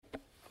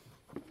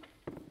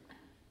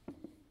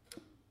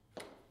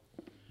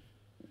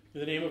In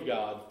the name of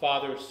God,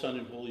 Father, Son,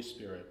 and Holy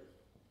Spirit.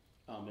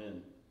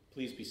 Amen.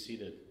 Please be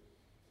seated.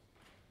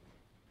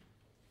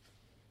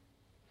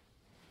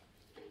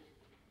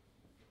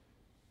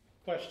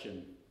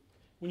 Question.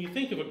 When you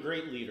think of a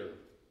great leader,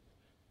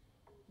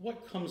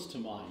 what comes to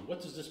mind?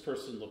 What does this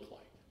person look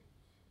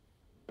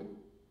like?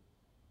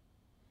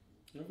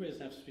 Everybody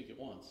doesn't have to speak at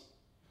once.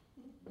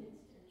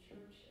 Winston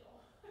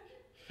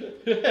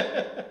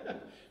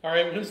Churchill. All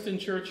right, Winston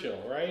Churchill,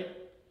 right?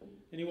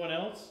 Anyone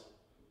else?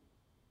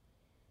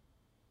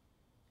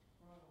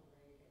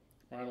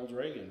 Ronald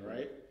Reagan,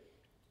 right?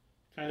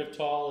 Kind of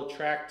tall,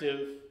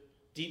 attractive,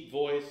 deep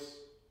voice.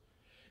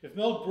 If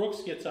Mel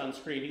Brooks gets on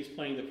screen, he's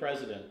playing the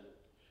president.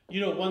 You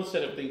know one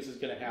set of things is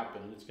going to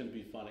happen, and it's going to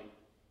be funny.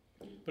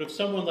 But if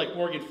someone like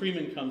Morgan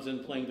Freeman comes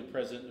in playing the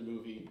president in the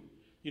movie,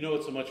 you know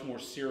it's a much more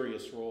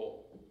serious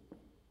role.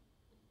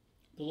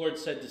 The Lord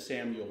said to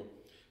Samuel,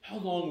 "How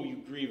long will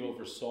you grieve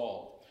over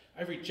Saul?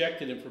 I've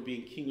rejected him from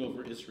being king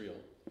over Israel.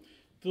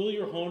 Fill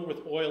your horn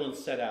with oil and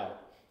set out.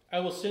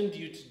 I will send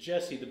you to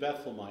Jesse the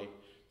Bethlehemite,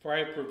 for I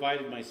have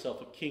provided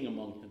myself a king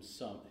among his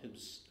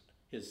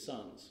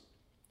sons."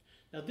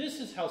 Now this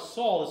is how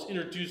Saul is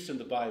introduced in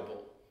the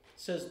Bible. It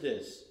says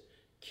this: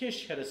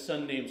 Kish had a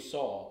son named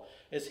Saul,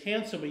 as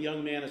handsome a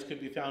young man as could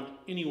be found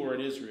anywhere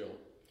in Israel,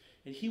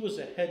 and he was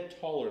a head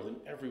taller than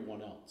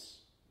everyone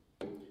else.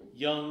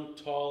 Young,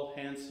 tall,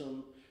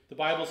 handsome. The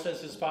Bible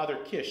says his father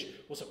Kish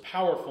was a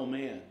powerful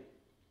man.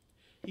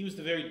 He was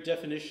the very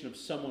definition of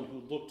someone who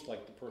looked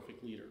like the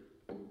perfect leader.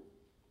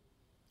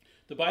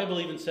 The Bible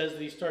even says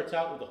that he starts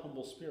out with a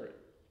humble spirit.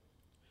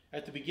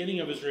 At the beginning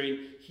of his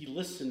reign, he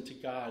listened to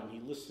God and he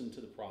listened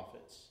to the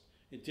prophets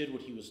and did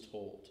what he was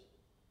told.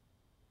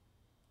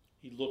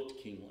 He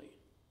looked kingly.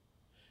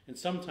 And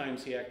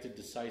sometimes he acted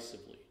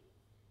decisively.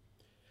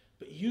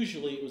 But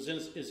usually it was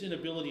his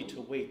inability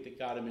to wait that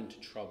got him into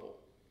trouble.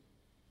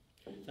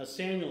 Now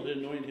Samuel had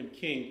anointed him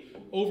king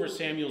over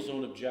Samuel's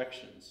own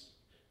objections.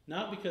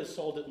 Not because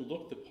Saul didn't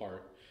look the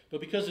part,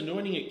 but because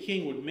anointing a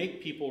king would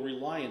make people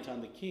reliant on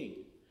the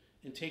king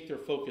and take their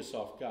focus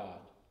off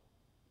God.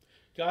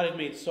 God had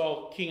made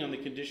Saul king on the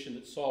condition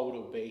that Saul would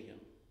obey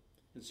him,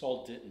 and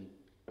Saul didn't.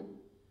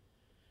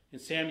 And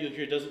Samuel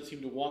here doesn't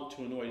seem to want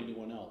to anoint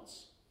anyone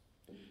else.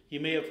 He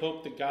may have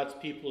hoped that God's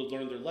people had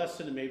learned their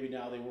lesson, and maybe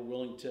now they were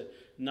willing to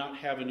not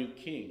have a new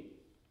king.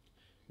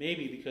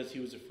 Maybe because he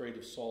was afraid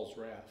of Saul's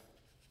wrath.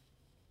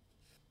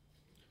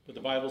 But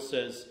the Bible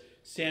says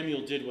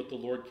Samuel did what the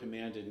Lord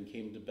commanded and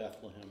came to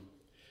Bethlehem.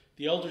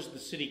 The elders of the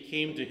city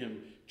came to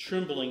him,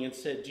 trembling, and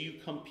said, "Do you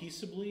come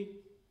peaceably?"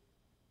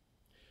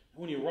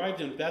 When he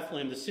arrived in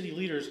Bethlehem, the city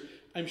leaders,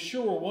 I'm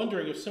sure, were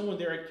wondering if someone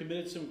there had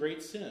committed some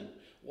great sin.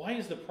 Why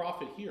is the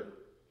prophet here?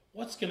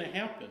 What's going to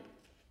happen?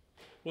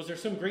 Was there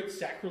some great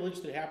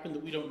sacrilege that happened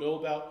that we don't know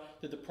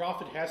about, that the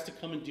prophet has to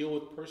come and deal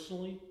with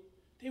personally?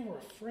 They were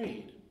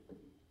afraid.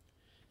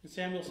 And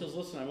Samuel says,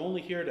 listen, I'm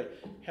only here to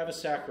have a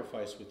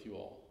sacrifice with you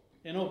all.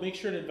 And make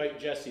sure to invite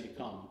Jesse to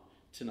come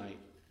tonight.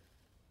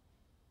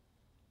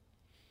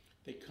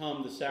 They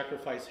come, the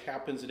sacrifice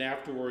happens, and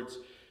afterwards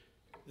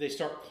they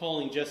start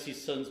calling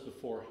Jesse's sons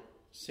before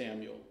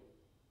Samuel.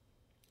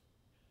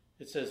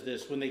 It says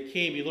this: when they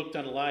came, he looked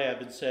on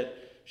Eliab and said,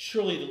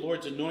 "Surely the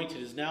Lord's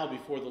anointed is now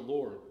before the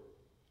Lord."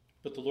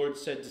 But the Lord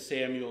said to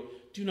Samuel,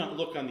 "Do not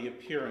look on the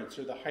appearance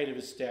or the height of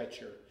his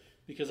stature,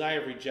 because I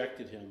have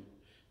rejected him.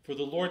 For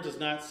the Lord does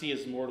not see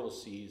as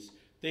mortals sees.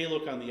 They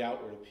look on the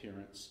outward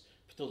appearance,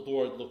 but the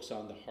Lord looks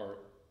on the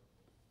heart."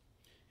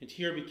 And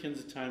here begins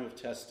a time of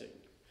testing.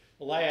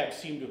 Eliab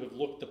seemed to have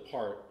looked the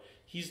part.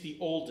 He's the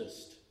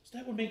oldest. So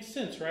that would make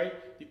sense,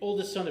 right? The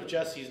oldest son of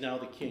Jesse is now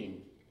the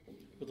king.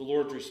 But the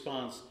Lord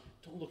responds,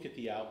 don't look at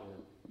the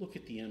outward. Look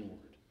at the inward.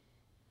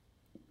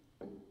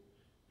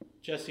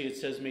 Jesse, it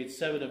says, made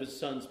 7 of his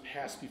sons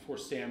pass before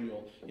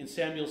Samuel. And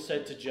Samuel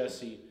said to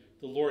Jesse,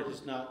 "The Lord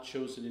has not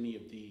chosen any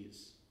of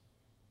these."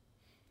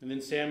 And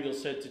then Samuel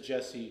said to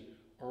Jesse,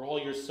 "Are all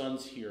your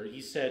sons here?"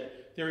 He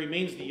said, "There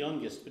remains the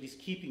youngest, but he's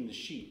keeping the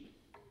sheep."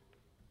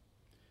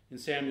 And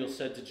Samuel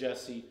said to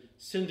Jesse,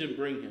 "Send and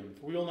bring him,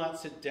 for we will not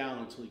sit down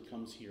until he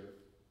comes here."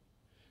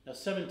 Now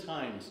 7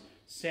 times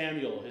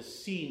Samuel has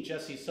seen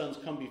Jesse's sons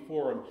come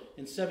before him,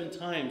 and 7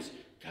 times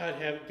God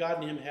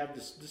and him have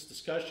this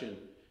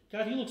discussion.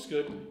 God, he looks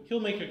good. He'll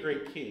make a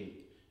great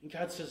king. And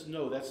God says,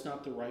 no, that's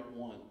not the right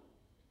one.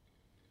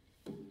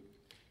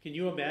 Can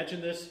you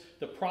imagine this?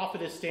 The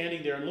prophet is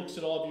standing there and looks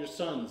at all of your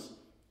sons.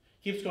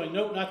 Keeps going,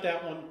 nope, not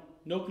that one.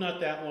 Nope, not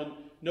that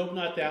one. Nope,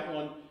 not that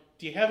one.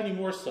 Do you have any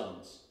more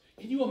sons?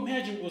 Can you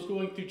imagine what was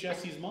going through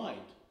Jesse's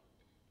mind?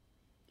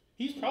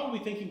 He's probably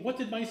thinking, what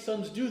did my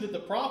sons do that the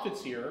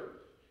prophet's here?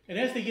 And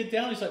as they get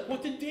down, he's like,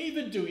 what did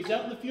David do? He's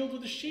out in the field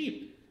with the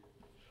sheep.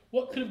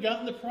 What could have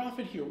gotten the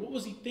prophet here? What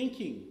was he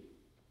thinking?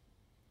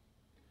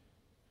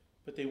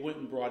 But they went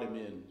and brought him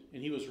in,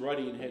 and he was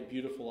ruddy and had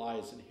beautiful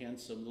eyes and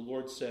handsome. The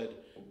Lord said,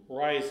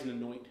 "Rise and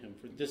anoint him,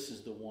 for this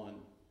is the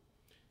one."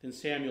 Then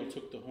Samuel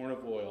took the horn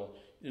of oil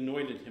and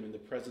anointed him in the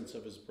presence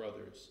of his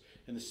brothers.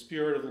 And the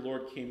Spirit of the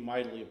Lord came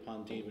mightily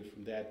upon David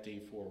from that day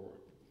forward.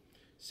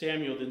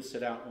 Samuel then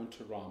set out and went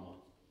to Ramah.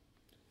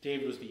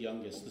 David was the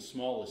youngest, the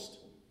smallest,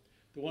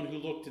 the one who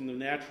looked in the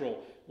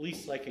natural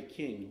least like a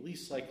king,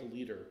 least like a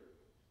leader.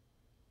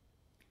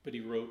 But he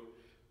wrote,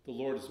 "The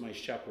Lord is my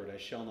shepherd, I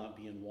shall not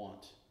be in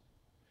want."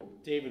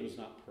 David was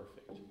not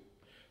perfect.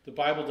 The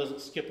Bible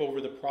doesn't skip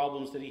over the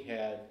problems that he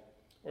had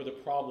or the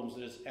problems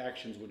that his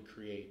actions would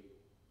create.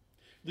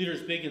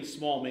 Leaders big and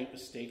small make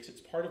mistakes.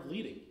 It's part of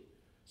leading.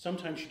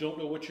 Sometimes you don't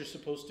know what you're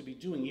supposed to be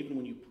doing even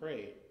when you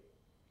pray.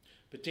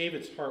 But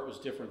David's heart was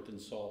different than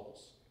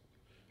Saul's.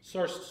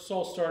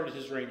 Saul started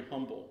his reign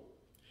humble.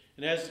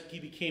 And as he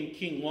became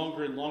king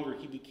longer and longer,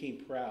 he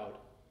became proud.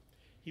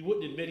 He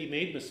wouldn't admit he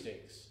made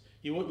mistakes.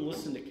 He wouldn't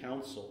listen to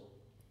counsel.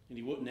 And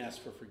he wouldn't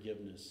ask for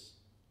forgiveness.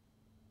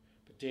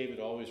 But David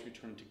always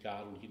returned to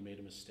God when he'd made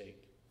a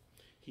mistake.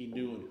 He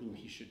knew in whom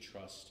he should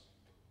trust.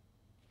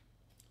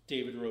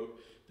 David wrote,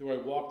 "Though I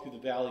walk through the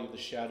valley of the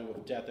shadow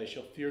of death, I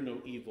shall fear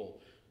no evil,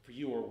 for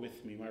you are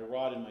with me. My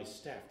rod and my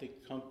staff, they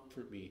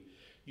comfort me.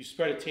 You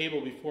spread a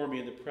table before me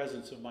in the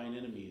presence of mine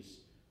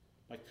enemies.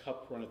 My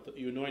cup runneth,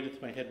 you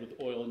anointeth my head with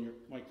oil,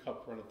 and my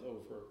cup runneth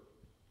over."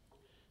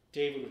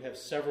 David would have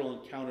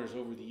several encounters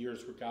over the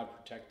years where God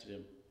protected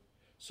him.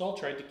 Saul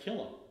tried to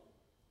kill him.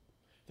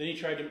 Then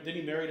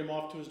he married him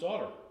off to his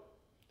daughter.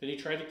 Then he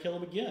tried to kill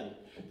him again.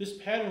 This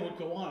pattern would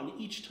go on.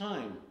 Each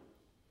time,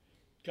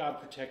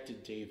 God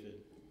protected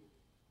David.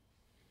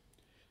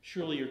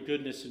 "Surely your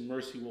goodness and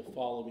mercy will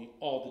follow me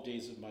all the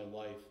days of my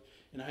life,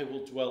 and I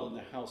will dwell in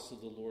the house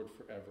of the Lord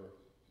forever."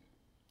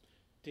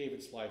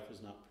 David's life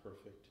was not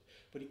perfect,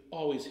 but he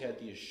always had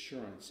the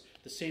assurance,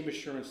 the same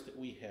assurance that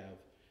we have,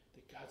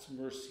 that God's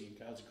mercy and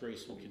God's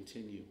grace will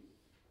continue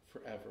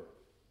forever.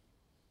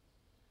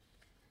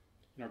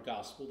 In our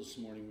gospel this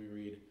morning we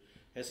read,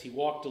 "As he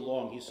walked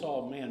along, he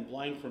saw a man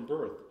blind from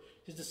birth.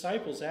 His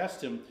disciples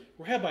asked him,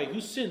 'Rabbi,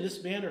 who sinned,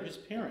 this man or his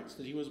parents,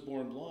 that he was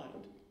born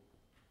blind?'"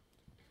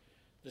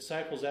 The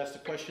disciples asked a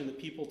question that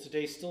people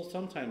today still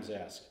sometimes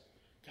ask.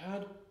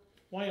 "God,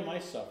 why am I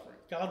suffering?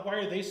 God, why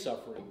are they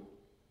suffering?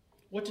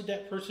 What did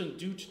that person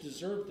do to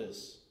deserve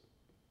this?"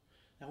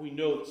 Now we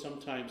know that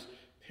sometimes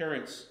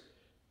parents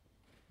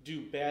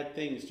do bad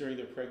things during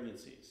their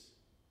pregnancies,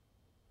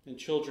 and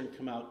children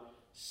come out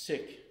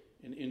sick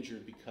and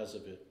injured because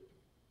of it.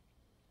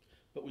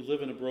 But we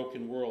live in a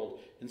broken world,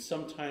 and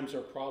sometimes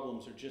our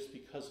problems are just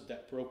because of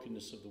that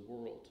brokenness of the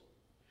world.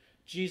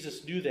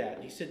 Jesus knew that,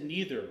 and he said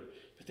neither,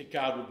 but that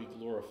God would be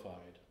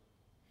glorified.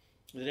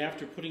 And then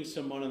after putting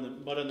some mud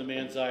on the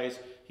man's eyes,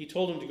 he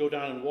told him to go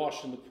down and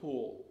wash in the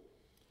pool.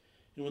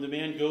 And when the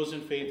man goes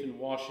in faith and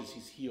washes,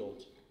 he's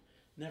healed,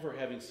 never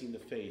having seen the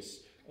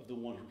face of the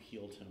one who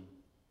healed him.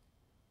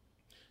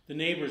 The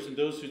neighbors and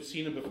those who had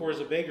seen him before as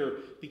a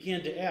beggar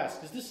began to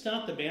ask, "Is this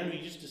not the man who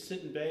used to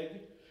sit and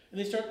beg?" And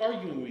they start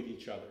arguing with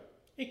each other.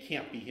 "It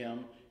can't be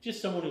him,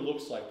 just someone who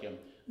looks like him."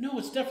 "No,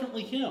 it's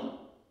definitely him."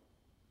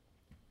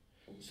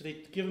 So they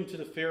give him to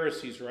the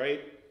Pharisees,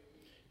 right?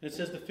 And it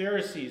says the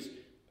Pharisees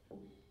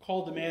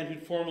called the man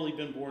who'd formerly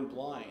been born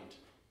blind.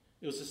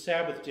 It was the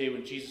Sabbath day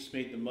when Jesus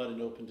made the mud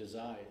and opened his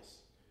eyes.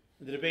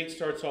 And the debate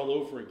starts all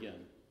over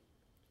again.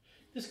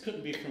 This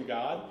couldn't be from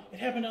God. It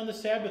happened on the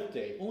Sabbath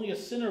day. Only a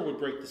sinner would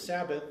break the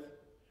Sabbath.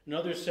 And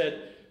others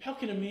said, "How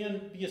can a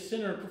man be a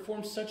sinner and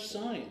perform such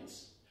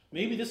signs?"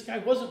 Maybe this guy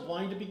wasn't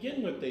blind to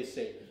begin with, they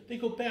say. They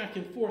go back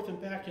and forth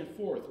and back and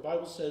forth. The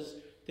Bible says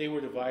they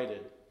were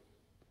divided.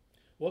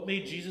 What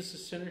made Jesus a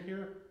sinner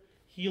here?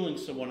 Healing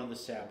someone on the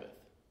Sabbath.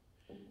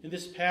 In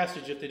this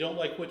passage, if they don't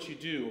like what you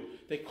do,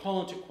 they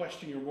call into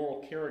question your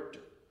moral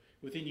character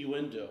with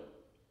innuendo.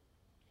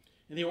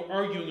 And they were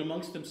arguing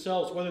amongst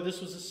themselves whether this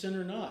was a sin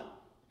or not.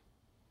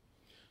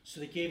 So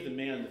they gave the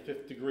man the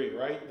 5th degree,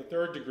 right? The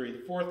 3rd degree,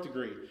 the 4th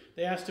degree.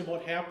 They asked him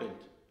what happened.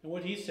 And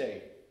what did he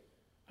say?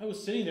 "I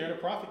was sitting there and a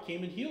prophet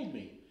came and healed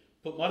me.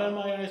 Put mud on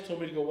my eyes, told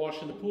me to go wash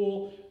in the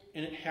pool,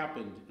 and it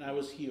happened, and I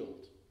was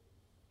healed."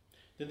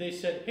 Then they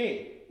said,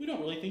 "Hey, we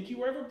don't really think you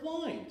were ever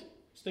blind."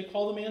 So they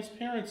called the man's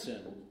parents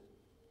in.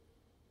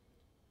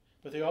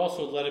 But they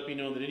also let it be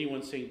known that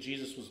anyone saying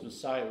Jesus was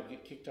Messiah would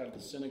get kicked out of the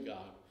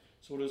synagogue.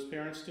 So what do his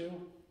parents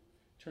do?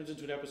 Turns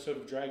into an episode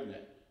of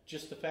Dragnet.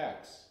 Just the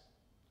facts.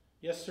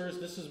 "Yes, sirs,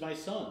 this is my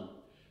son.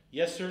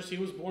 Yes, sirs, he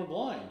was born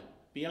blind.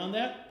 Beyond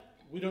that,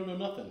 we don't know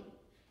nothing.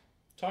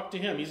 Talk to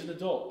him. He's an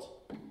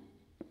adult.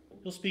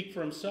 He'll speak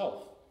for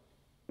himself."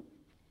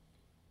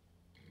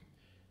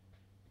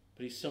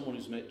 But he's someone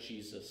who's met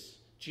Jesus.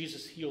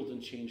 Jesus healed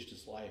and changed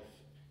his life.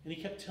 And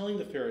he kept telling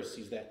the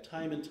Pharisees that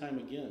time and time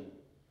again.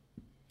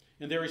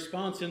 And their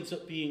response ends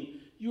up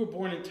being, "You were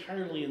born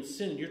entirely in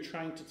sin, and you're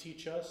trying to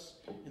teach us?"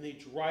 And they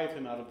drive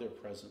him out of their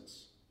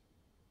presence.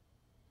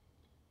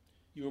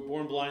 "You were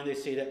born blind," they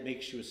say, "that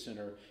makes you a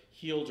sinner,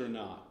 healed or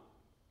not."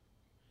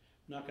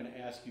 I'm not going to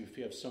ask you if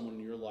you have someone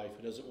in your life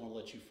who doesn't want to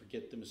let you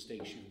forget the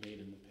mistakes you've made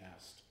in the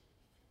past.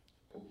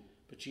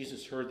 But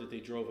Jesus heard that they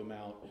drove him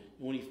out.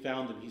 And when he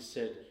found him, he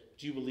said,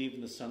 "Do you believe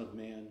in the Son of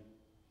Man?"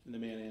 And the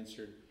man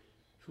answered,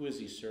 "Who is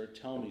he, sir?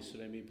 Tell me so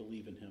that I may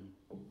believe in him."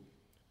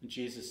 And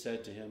Jesus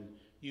said to him,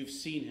 "You've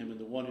seen him, and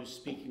the one who's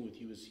speaking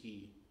with you is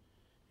he."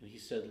 And he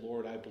said,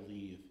 "Lord, I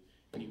believe."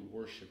 And he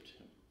worshipped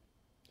him.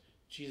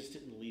 Jesus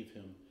didn't leave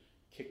him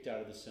kicked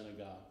out of the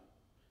synagogue.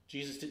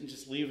 Jesus didn't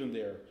just leave him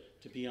there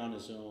to be on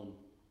his own.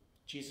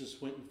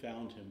 Jesus went and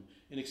found him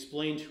and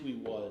explained who he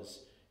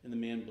was, and the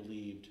man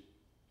believed.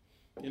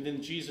 And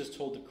then Jesus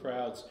told the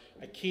crowds,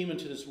 I came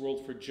into this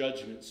world for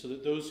judgment, so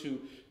that those who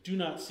do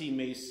not see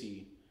may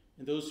see,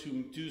 and those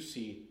who do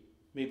see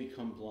may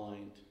become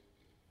blind.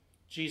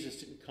 Jesus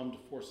didn't come to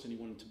force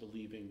anyone into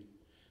believing,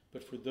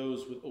 but for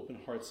those with open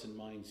hearts and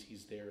minds,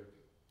 he's there.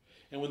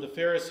 And when the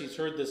Pharisees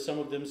heard this, some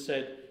of them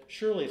said,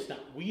 surely it's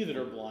not we that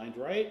are blind,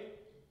 right?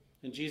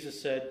 And Jesus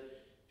said,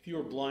 if you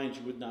were blind,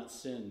 you would not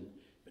sin.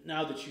 But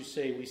now that you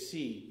say, we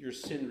see, your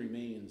sin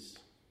remains.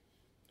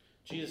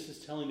 Jesus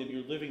is telling them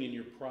you're living in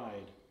your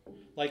pride.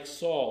 Like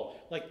Saul,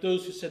 like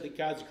those who said that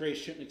God's grace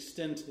shouldn't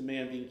extend to the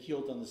man being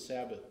healed on the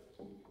Sabbath,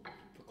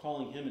 for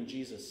calling him and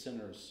Jesus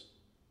sinners.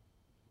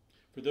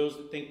 For those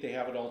that think they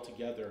have it all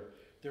together,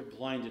 they're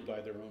blinded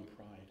by their own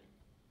pride.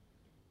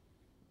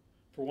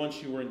 For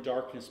once you were in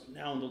darkness, but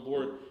now in the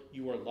Lord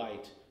you are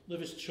light.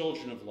 Live as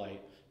children of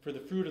light, for the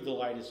fruit of the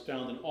light is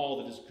found in all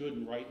that is good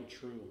and right and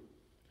true.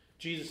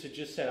 Jesus had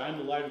just said, I'm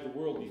the light of the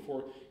world,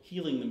 before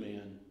healing the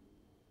man.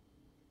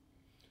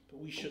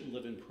 But we shouldn't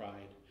live in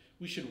pride.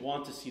 We should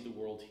want to see the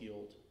world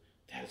healed.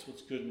 That is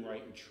what's good and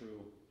right and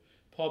true.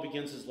 Paul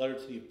begins his letter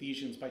to the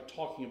Ephesians by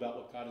talking about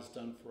what God has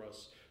done for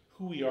us,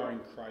 who we are in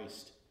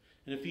Christ.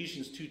 In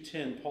Ephesians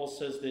 2:10, Paul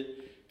says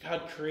that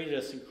God created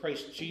us in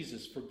Christ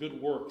Jesus for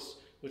good works,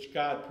 which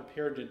God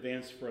prepared in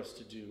advance for us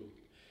to do.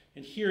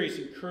 And here he's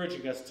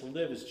encouraging us to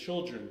live as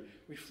children,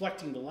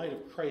 reflecting the light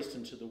of Christ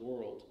into the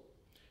world,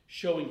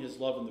 showing his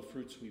love in the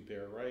fruits we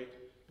bear, right?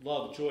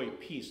 Love, joy,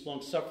 peace,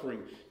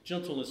 long-suffering,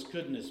 gentleness,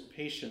 goodness,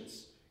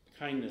 patience,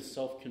 kindness,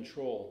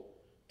 self-control,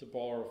 to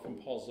borrow from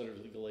Paul's letter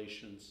to the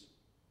Galatians.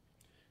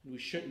 And we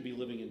shouldn't be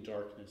living in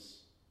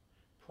darkness.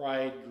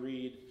 Pride,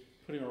 greed,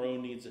 putting our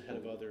own needs ahead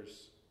of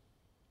others.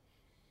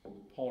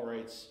 Paul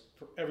writes,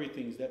 for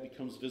everything that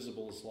becomes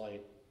visible is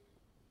light.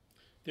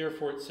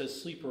 Therefore it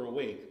says, sleep or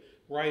awake,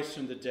 rise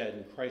from the dead,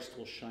 and Christ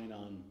will shine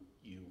on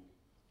you.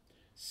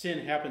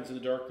 Sin happens in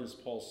the darkness,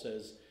 Paul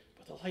says,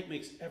 but the light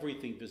makes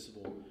everything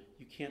visible.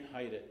 You can't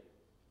hide it.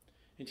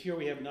 And here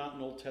we have not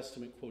an Old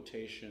Testament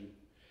quotation,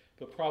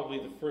 but probably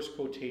the first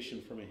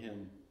quotation from a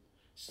hymn.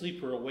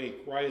 Sleep or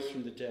awake, rise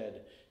from the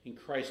dead, and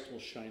Christ will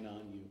shine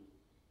on you.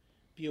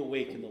 Be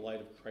awake in the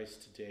light of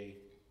Christ today.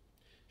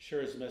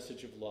 Share his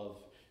message of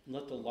love, and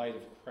let the light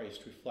of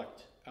Christ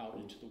reflect out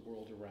into the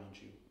world around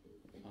you.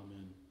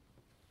 Amen.